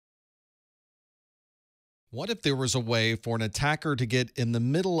What if there was a way for an attacker to get in the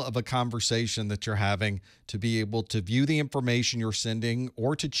middle of a conversation that you're having to be able to view the information you're sending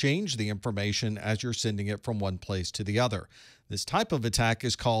or to change the information as you're sending it from one place to the other? This type of attack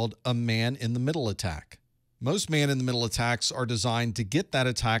is called a man-in-the-middle attack. Most man-in-the-middle attacks are designed to get that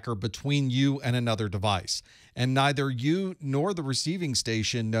attacker between you and another device. And neither you nor the receiving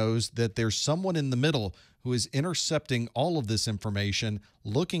station knows that there's someone in the middle who is intercepting all of this information,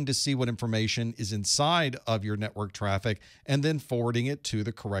 looking to see what information is inside of your network traffic, and then forwarding it to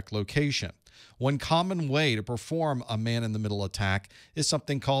the correct location. One common way to perform a man-in-the-middle attack is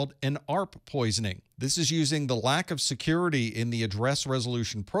something called an ARP poisoning. This is using the lack of security in the address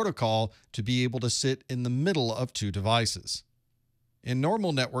resolution protocol to be able to sit in the middle of two devices. In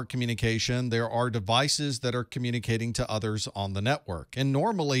normal network communication, there are devices that are communicating to others on the network. And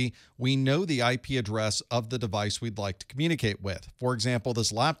normally, we know the IP address of the device we'd like to communicate with. For example,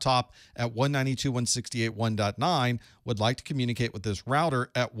 this laptop at 192.168.1.9 would like to communicate with this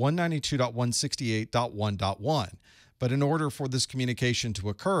router at 192.168.1.1. But in order for this communication to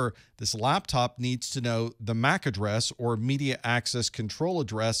occur, this laptop needs to know the MAC address or media access control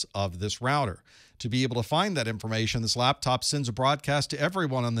address of this router. To be able to find that information, this laptop sends a broadcast to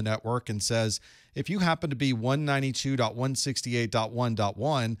everyone on the network and says, if you happen to be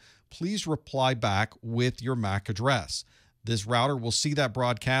 192.168.1.1, please reply back with your MAC address. This router will see that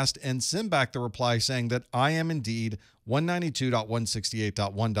broadcast and send back the reply saying that I am indeed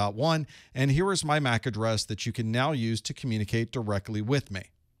 192.168.1.1, and here is my MAC address that you can now use to communicate directly with me.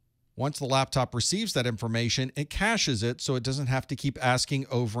 Once the laptop receives that information, it caches it so it doesn't have to keep asking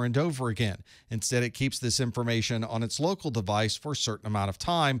over and over again. Instead, it keeps this information on its local device for a certain amount of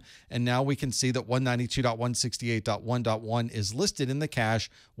time, and now we can see that 192.168.1.1 is listed in the cache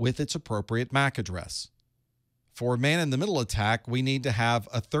with its appropriate MAC address. For a man-in-the-middle attack, we need to have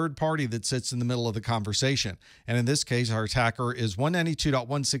a third party that sits in the middle of the conversation. And in this case, our attacker is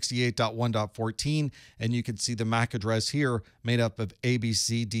 192.168.1.14, and you can see the MAC address here made up of A, B,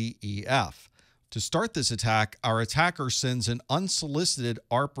 C, D, E, F. To start this attack, our attacker sends an unsolicited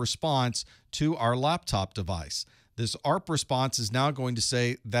ARP response to our laptop device. This ARP response is now going to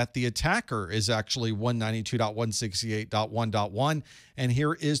say that the attacker is actually 192.168.1.1, and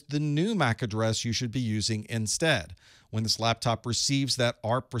here is the new MAC address you should be using instead. When this laptop receives that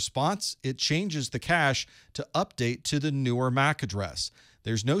ARP response, it changes the cache to update to the newer MAC address.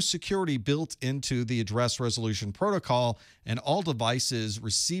 There's no security built into the address resolution protocol, and all devices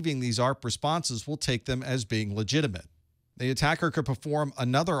receiving these ARP responses will take them as being legitimate. The attacker could perform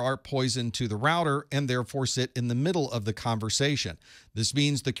another ARP poison to the router and therefore sit in the middle of the conversation. This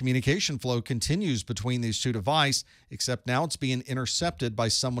means the communication flow continues between these two devices, except now it's being intercepted by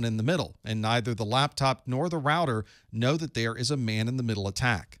someone in the middle, and neither the laptop nor the router know that there is a man-in-the-middle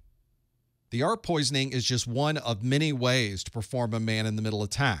attack. The ARP poisoning is just one of many ways to perform a man-in-the-middle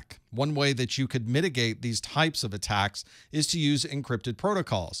attack. One way that you could mitigate these types of attacks is to use encrypted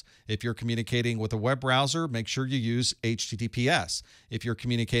protocols. If you're communicating with a web browser, make sure you use HTTPS. If you're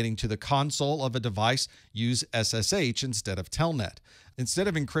communicating to the console of a device, use SSH instead of Telnet. Instead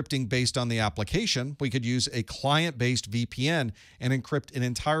of encrypting based on the application, we could use a client-based VPN and encrypt an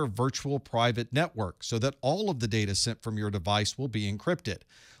entire virtual private network so that all of the data sent from your device will be encrypted.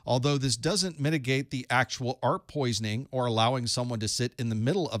 Although this doesn't mitigate the actual ARP poisoning or allowing someone to sit in the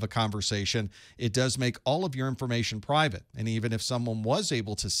middle of a conversation, it does make all of your information private. And even if someone was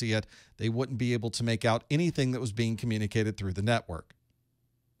able to see it, they wouldn't be able to make out anything that was being communicated through the network.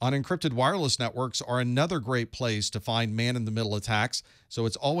 Unencrypted wireless networks are another great place to find man-in-the-middle attacks, so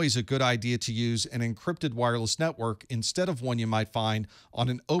it's always a good idea to use an encrypted wireless network instead of one you might find on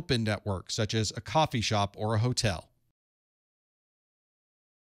an open network, such as a coffee shop or a hotel.